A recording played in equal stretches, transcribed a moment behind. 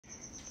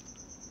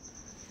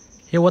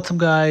Hey, what's up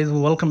guys,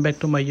 welcome back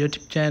to my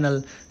YouTube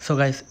channel. So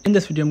guys, in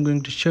this video I'm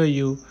going to show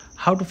you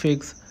how to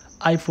fix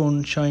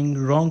iPhone showing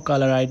wrong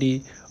caller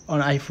ID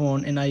on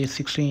iPhone in iOS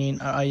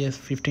 16 or iOS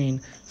 15.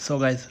 So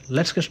guys,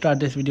 let's get start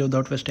this video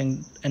without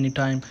wasting any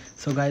time.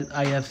 So guys,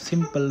 I have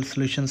simple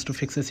solutions to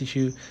fix this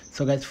issue.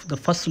 So guys, the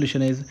first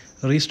solution is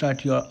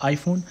restart your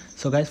iPhone.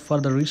 So guys, for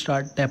the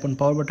restart, tap on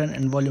power button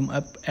and volume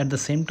up at the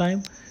same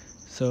time.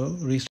 So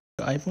restart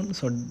your iPhone,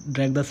 so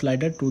drag the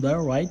slider to the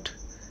right.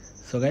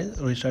 So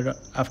guys,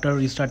 after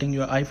restarting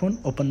your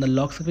iPhone, open the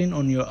lock screen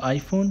on your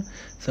iPhone.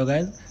 So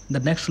guys, the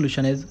next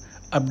solution is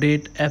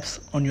update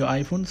apps on your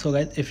iPhone. So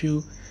guys, if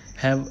you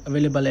have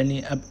available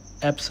any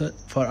apps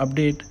for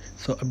update,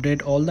 so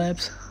update all the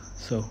apps.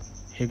 So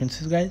here you can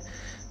see guys,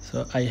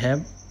 so I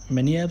have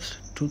many apps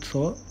too,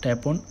 so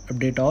tap on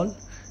update all.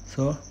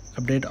 So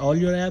update all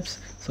your apps.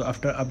 So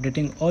after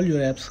updating all your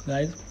apps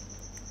guys,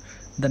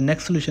 the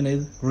next solution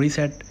is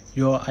reset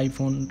your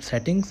iPhone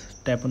settings.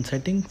 Tap on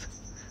settings,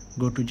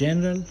 go to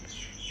general,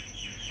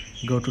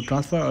 go to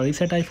transfer or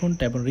reset iPhone,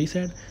 tap on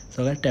reset.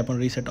 So guys, tap on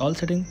reset all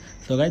settings.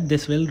 So guys,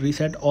 this will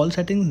reset all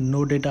settings,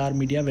 no data or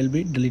media will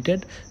be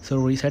deleted. So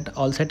reset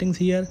all settings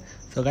here.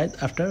 So guys,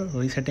 after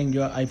resetting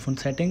your iPhone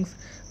settings,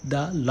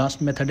 the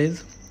last method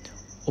is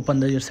open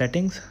your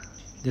settings.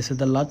 This is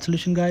the last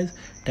solution guys.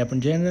 Tap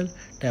on general,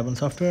 tap on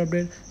software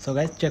update. So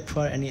guys, check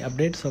for any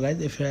update. So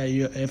guys, if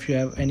you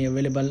have any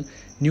available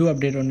new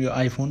update on your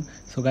iPhone,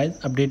 so guys,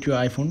 update your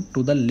iPhone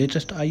to the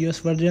latest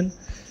iOS version.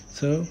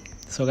 So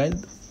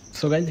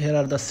guys, here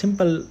are the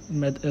simple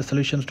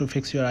solutions to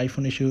fix your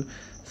iPhone issue.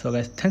 So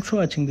guys, thanks for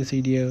watching this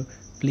video.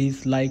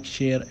 Please like,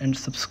 share and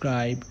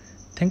subscribe.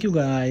 Thank you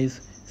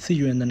guys. See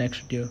you in the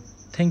next video.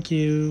 Thank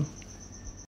you.